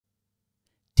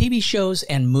TV shows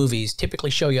and movies typically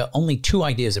show you only two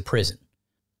ideas of prison.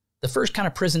 The first kind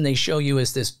of prison they show you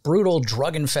is this brutal,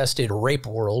 drug-infested rape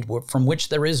world from which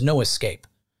there is no escape.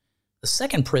 The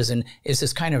second prison is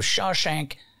this kind of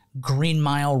Shawshank, Green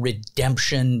Mile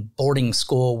redemption boarding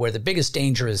school where the biggest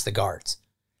danger is the guards.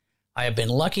 I have been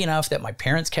lucky enough that my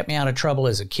parents kept me out of trouble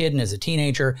as a kid and as a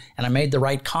teenager, and I made the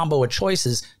right combo of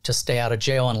choices to stay out of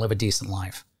jail and live a decent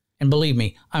life. And believe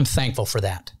me, I'm thankful for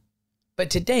that.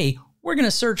 But today, we're going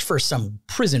to search for some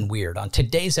prison weird on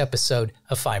today's episode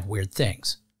of 5 Weird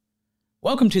Things.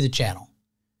 Welcome to the channel.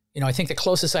 I think the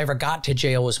closest I ever got to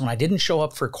jail was when I didn't show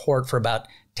up for court for about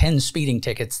 10 speeding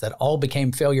tickets that all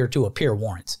became failure to appear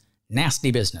warrants.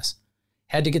 Nasty business.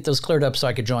 Had to get those cleared up so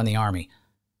I could join the Army.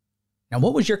 Now,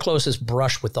 what was your closest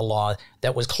brush with the law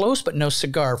that was close but no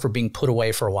cigar for being put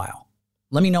away for a while?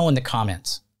 Let me know in the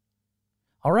comments.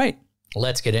 All right,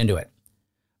 let's get into it.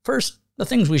 First, the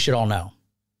things we should all know.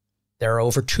 There are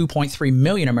over 2.3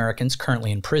 million Americans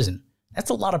currently in prison. That's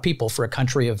a lot of people for a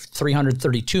country of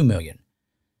 332 million.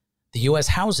 The U.S.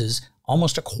 houses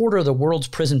almost a quarter of the world's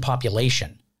prison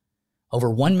population. Over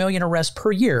 1 million arrests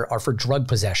per year are for drug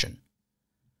possession.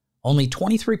 Only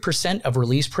 23% of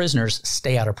released prisoners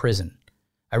stay out of prison.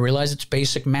 I realize it's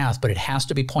basic math, but it has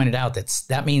to be pointed out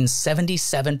that means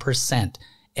 77%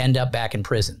 end up back in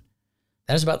prison.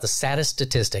 That is about the saddest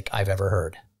statistic I've ever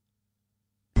heard.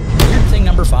 Weird thing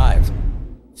number 5.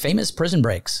 Famous prison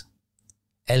breaks.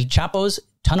 El Chapo's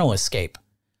tunnel escape.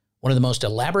 One of the most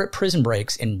elaborate prison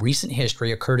breaks in recent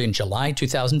history occurred in July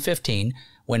 2015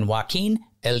 when Joaquin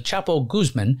El Chapo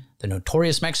Guzman, the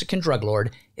notorious Mexican drug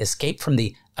lord, escaped from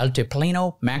the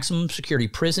Altiplano maximum security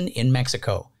prison in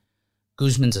Mexico.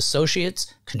 Guzman's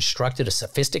associates constructed a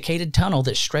sophisticated tunnel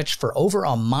that stretched for over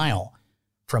a mile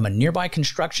from a nearby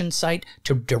construction site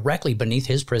to directly beneath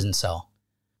his prison cell.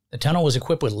 The tunnel was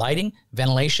equipped with lighting,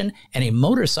 ventilation, and a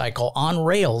motorcycle on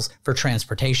rails for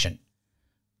transportation.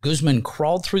 Guzman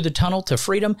crawled through the tunnel to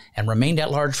freedom and remained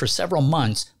at large for several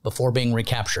months before being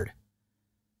recaptured.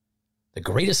 The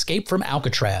Great Escape from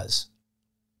Alcatraz.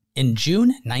 In June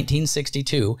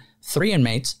 1962, 3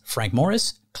 inmates, Frank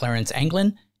Morris, Clarence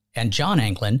Anglin, and John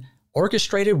Anglin,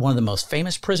 orchestrated one of the most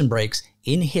famous prison breaks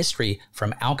in history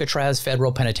from Alcatraz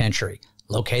Federal Penitentiary,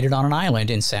 located on an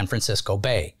island in San Francisco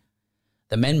Bay.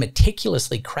 The men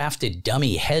meticulously crafted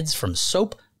dummy heads from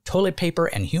soap, toilet paper,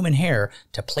 and human hair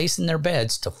to place in their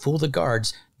beds to fool the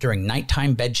guards during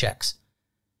nighttime bed checks.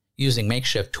 Using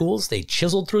makeshift tools, they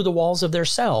chiseled through the walls of their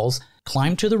cells,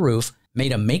 climbed to the roof,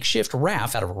 made a makeshift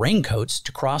raft out of raincoats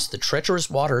to cross the treacherous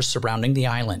waters surrounding the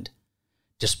island.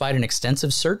 Despite an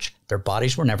extensive search, their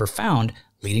bodies were never found,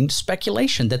 leading to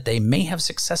speculation that they may have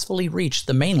successfully reached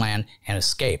the mainland and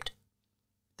escaped.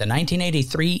 The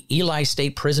 1983 Ely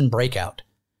State Prison breakout.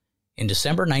 In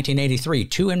December 1983,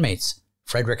 2 inmates,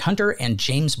 Frederick Hunter and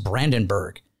James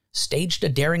Brandenburg, staged a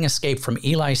daring escape from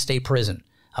Ely State Prison,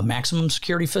 a maximum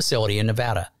security facility in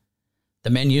Nevada. The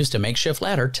men used a makeshift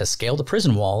ladder to scale the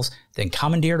prison walls, then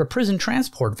commandeered a prison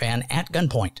transport van at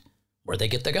gunpoint. Where'd they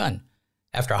get the gun?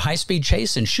 After a high-speed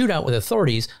chase and shootout with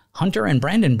authorities, Hunter and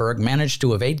Brandenburg managed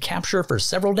to evade capture for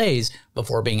several days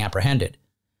before being apprehended.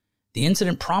 The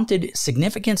incident prompted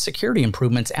significant security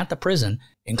improvements at the prison,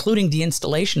 including the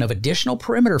installation of additional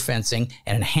perimeter fencing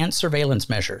and enhanced surveillance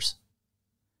measures.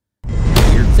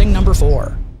 Weird thing number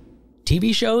 4.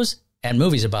 TV shows and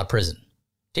movies about prison.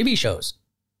 TV shows.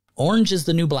 Orange is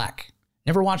the New Black.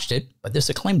 Never watched it, but this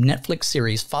acclaimed Netflix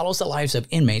series follows the lives of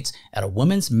inmates at a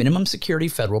women's minimum security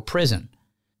federal prison.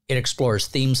 It explores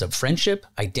themes of friendship,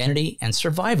 identity, and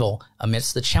survival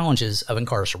amidst the challenges of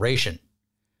incarceration.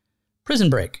 Prison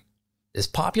Break. This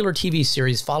popular TV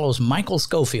series follows Michael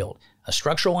Schofield, a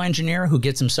structural engineer who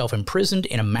gets himself imprisoned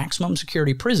in a maximum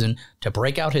security prison to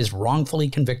break out his wrongfully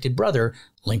convicted brother,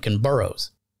 Lincoln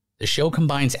Burrows. The show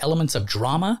combines elements of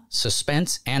drama,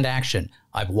 suspense, and action.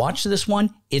 I've watched this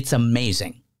one. It's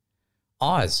amazing.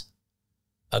 Oz.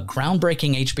 A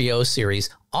groundbreaking HBO series,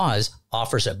 Oz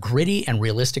offers a gritty and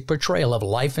realistic portrayal of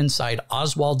life inside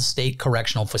Oswald State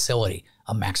Correctional Facility,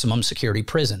 a maximum security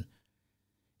prison.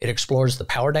 It explores the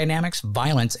power dynamics,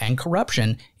 violence, and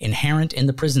corruption inherent in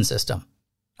the prison system.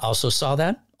 Also saw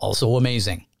that. Also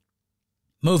amazing.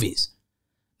 Movies.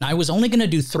 Now, I was only going to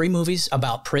do 3 movies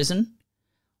about prison,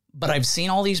 but I've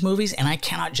seen all these movies and I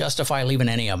cannot justify leaving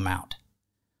any of them out.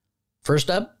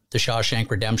 First up, The Shawshank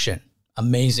Redemption.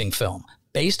 Amazing film.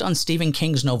 Based on Stephen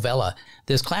King's novella,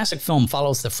 this classic film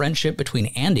follows the friendship between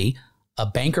Andy, a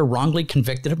banker wrongly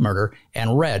convicted of murder,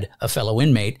 and Red, a fellow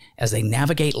inmate, as they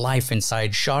navigate life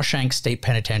inside Shawshank State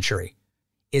Penitentiary.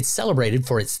 It's celebrated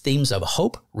for its themes of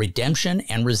hope, redemption,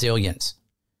 and resilience.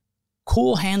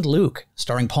 Cool Hand Luke,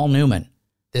 starring Paul Newman.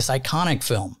 This iconic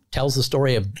film tells the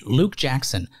story of Luke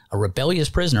Jackson, a rebellious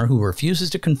prisoner who refuses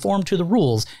to conform to the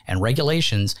rules and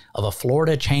regulations of a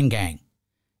Florida chain gang.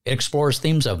 It explores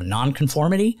themes of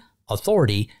nonconformity,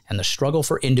 authority, and the struggle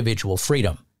for individual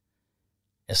freedom.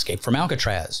 Escape from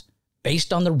Alcatraz,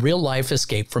 based on the real-life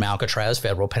Escape from Alcatraz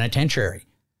Federal Penitentiary.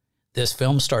 This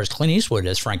film stars Clint Eastwood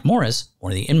as Frank Morris,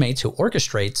 one of the inmates who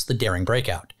orchestrates the daring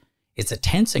breakout. It's a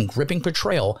tense and gripping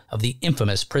portrayal of the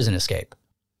infamous prison escape.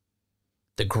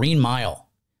 The Green Mile,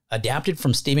 adapted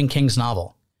from Stephen King's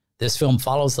novel. This film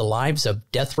follows the lives of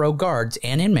death row guards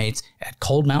and inmates at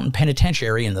Cold Mountain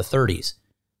Penitentiary in the 30s.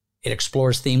 It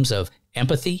explores themes of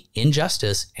empathy,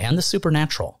 injustice, and the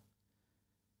supernatural.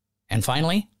 And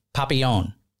finally,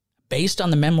 Papillon. Based on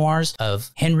the memoirs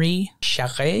of Henri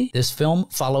Charret, this film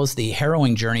follows the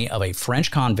harrowing journey of a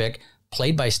French convict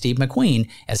played by Steve McQueen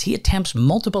as he attempts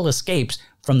multiple escapes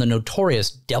from the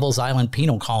notorious Devil's Island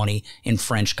penal colony in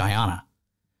French Guiana.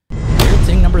 Weird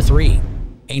thing number 3,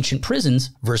 ancient prisons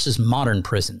versus modern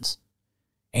prisons.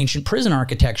 Ancient prison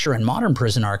architecture and modern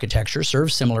prison architecture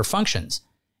serve similar functions,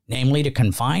 namely to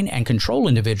confine and control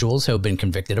individuals who have been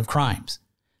convicted of crimes.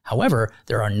 However,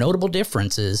 there are notable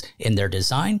differences in their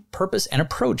design, purpose, and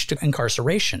approach to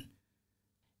incarceration.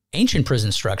 Ancient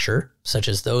prison structure, such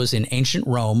as those in ancient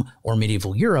Rome or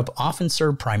medieval Europe, often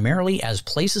served primarily as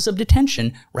places of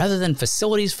detention rather than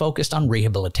facilities focused on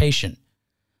rehabilitation.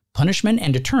 Punishment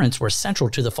and deterrence were central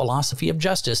to the philosophy of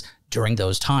justice during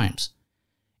those times.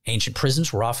 Ancient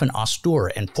prisons were often austere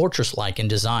and fortress-like in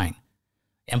design,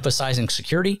 emphasizing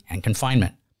security and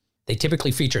confinement. They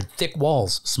typically featured thick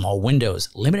walls, small windows,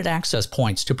 limited access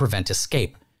points to prevent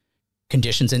escape.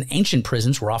 Conditions in ancient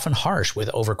prisons were often harsh, with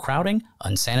overcrowding,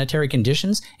 unsanitary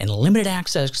conditions, and limited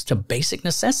access to basic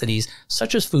necessities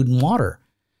such as food and water.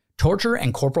 Torture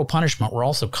and corporal punishment were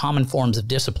also common forms of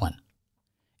discipline.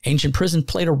 Ancient prisons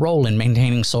played a role in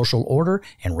maintaining social order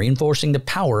and reinforcing the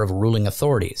power of ruling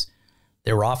authorities.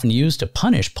 They were often used to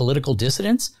punish political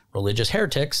dissidents, religious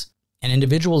heretics, and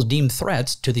individuals deemed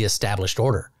threats to the established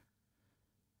order.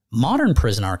 Modern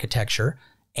prison architecture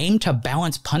aimed to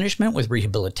balance punishment with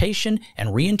rehabilitation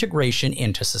and reintegration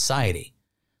into society.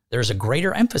 There is a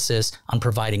greater emphasis on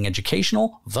providing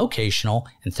educational, vocational,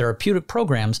 and therapeutic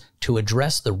programs to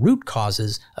address the root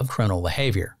causes of criminal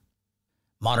behavior.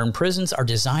 Modern prisons are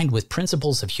designed with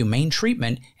principles of humane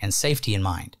treatment and safety in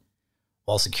mind.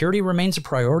 While security remains a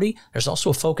priority, there's also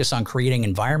a focus on creating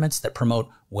environments that promote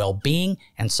well-being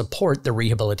and support the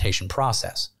rehabilitation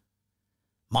process.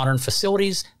 Modern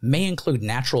facilities may include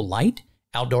natural light,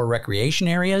 outdoor recreation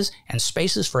areas, and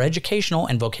spaces for educational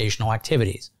and vocational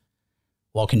activities.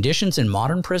 While conditions in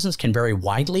modern prisons can vary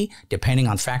widely depending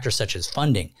on factors such as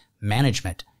funding,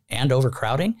 management, and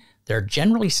overcrowding, there are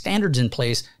generally standards in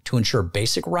place to ensure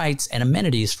basic rights and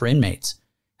amenities for inmates.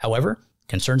 However,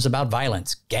 concerns about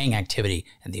violence, gang activity,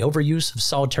 and the overuse of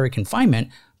solitary confinement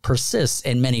persists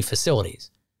in many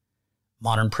facilities.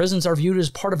 Modern prisons are viewed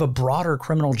as part of a broader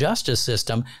criminal justice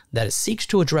system that seeks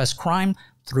to address crime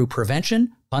through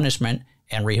prevention, punishment,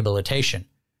 and rehabilitation.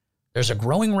 There's a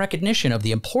growing recognition of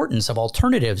the importance of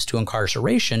alternatives to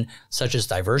incarceration, such as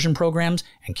diversion programs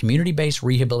and community-based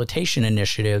rehabilitation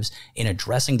initiatives in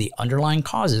addressing the underlying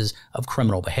causes of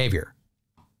criminal behavior.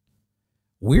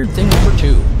 Weird thing number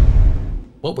 2.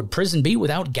 What would prison be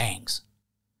without gangs?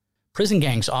 Prison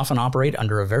gangs often operate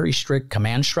under a very strict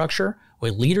command structure,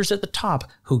 with leaders at the top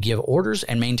who give orders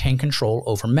and maintain control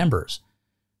over members.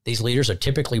 These leaders are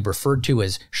typically referred to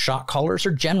as shot callers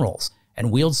or generals, and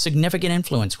wield significant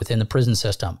influence within the prison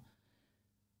system.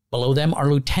 Below them are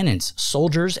lieutenants,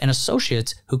 soldiers, and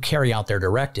associates who carry out their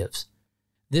directives.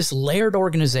 This layered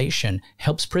organization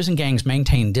helps prison gangs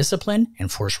maintain discipline,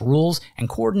 enforce rules, and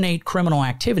coordinate criminal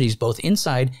activities both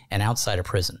inside and outside of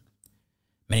prison.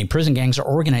 Many prison gangs are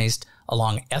organized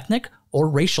along ethnic or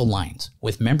racial lines,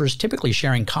 with members typically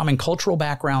sharing common cultural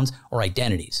backgrounds or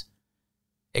identities.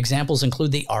 Examples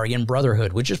include the Aryan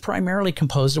Brotherhood, which is primarily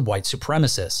composed of white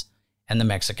supremacists, and the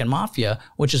Mexican Mafia,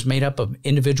 which is made up of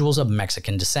individuals of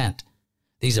Mexican descent.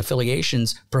 These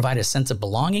affiliations provide a sense of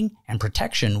belonging and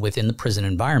protection within the prison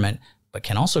environment, but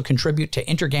can also contribute to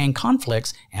inter-gang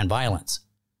conflicts and violence.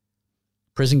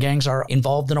 Prison gangs are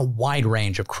involved in a wide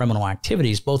range of criminal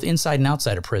activities, both inside and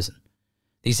outside of prison.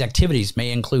 These activities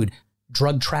may include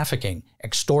drug trafficking,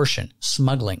 extortion,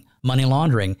 smuggling, money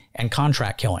laundering, and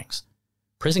contract killings.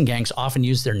 Prison gangs often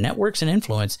use their networks and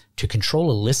influence to control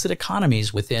illicit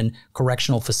economies within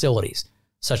correctional facilities,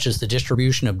 such as the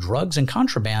distribution of drugs and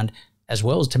contraband, as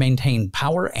well as to maintain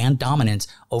power and dominance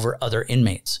over other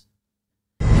inmates.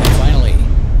 And finally,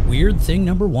 weird thing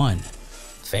number 1,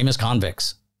 famous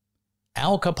convicts.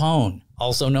 Al Capone,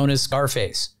 also known as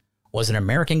Scarface, was an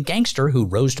American gangster who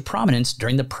rose to prominence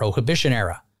during the Prohibition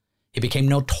era. He became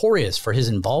notorious for his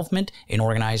involvement in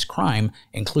organized crime,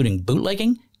 including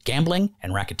bootlegging, gambling,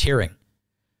 and racketeering.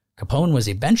 Capone was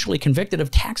eventually convicted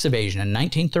of tax evasion in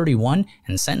 1931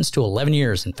 and sentenced to 11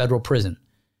 years in federal prison.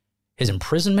 His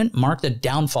imprisonment marked the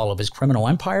downfall of his criminal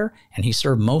empire, and he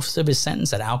served most of his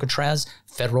sentence at Alcatraz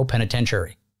Federal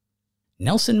Penitentiary.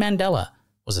 Nelson Mandela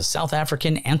was a South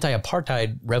African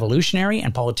anti-apartheid revolutionary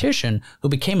and politician who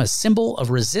became a symbol of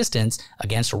resistance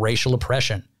against racial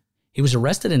oppression. He was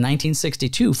arrested in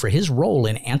 1962 for his role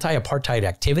in anti-apartheid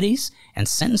activities and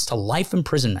sentenced to life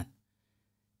imprisonment.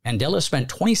 Mandela spent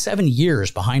 27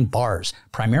 years behind bars,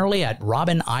 primarily at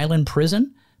Robben Island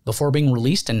Prison, before being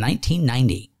released in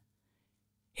 1990.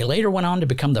 He later went on to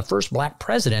become the first black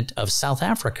president of South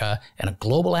Africa and a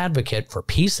global advocate for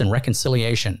peace and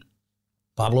reconciliation.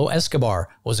 Pablo Escobar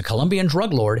was a Colombian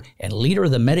drug lord and leader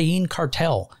of the Medellin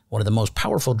cartel, one of the most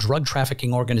powerful drug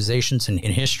trafficking organizations in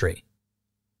history.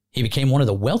 He became one of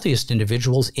the wealthiest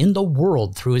individuals in the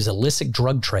world through his illicit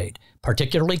drug trade,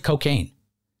 particularly cocaine.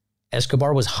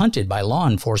 Escobar was hunted by law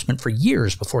enforcement for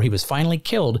years before he was finally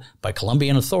killed by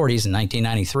Colombian authorities in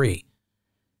 1993.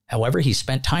 However, he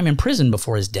spent time in prison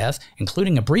before his death,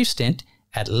 including a brief stint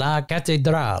at La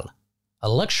Catedral, a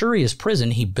luxurious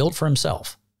prison he built for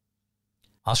himself.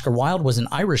 Oscar Wilde was an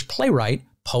Irish playwright,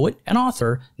 poet, and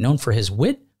author known for his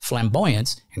wit,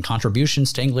 flamboyance, and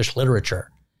contributions to English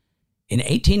literature. In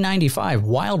 1895,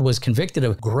 Wilde was convicted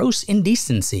of gross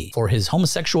indecency for his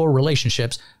homosexual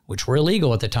relationships, which were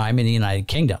illegal at the time in the United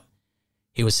Kingdom.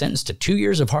 He was sentenced to 2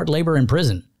 years of hard labor in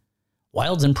prison.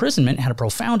 Wilde's imprisonment had a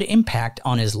profound impact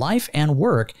on his life and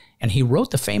work, and he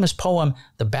wrote the famous poem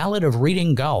The Ballad of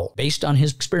Reading Gaol, based on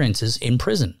his experiences in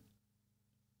prison.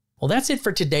 Well, that's it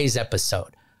for today's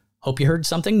episode. Hope you heard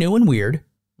something new and weird.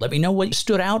 Let me know what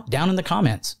stood out down in the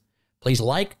comments. Please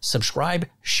like, subscribe,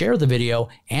 share the video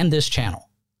and this channel.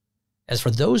 As for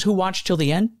those who watched till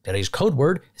the end, today's code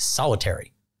word is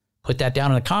solitary. Put that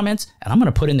down in the comments, and I'm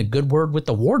going to put in the good word with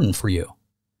the warden for you.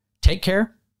 Take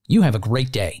care. You have a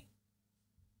great day.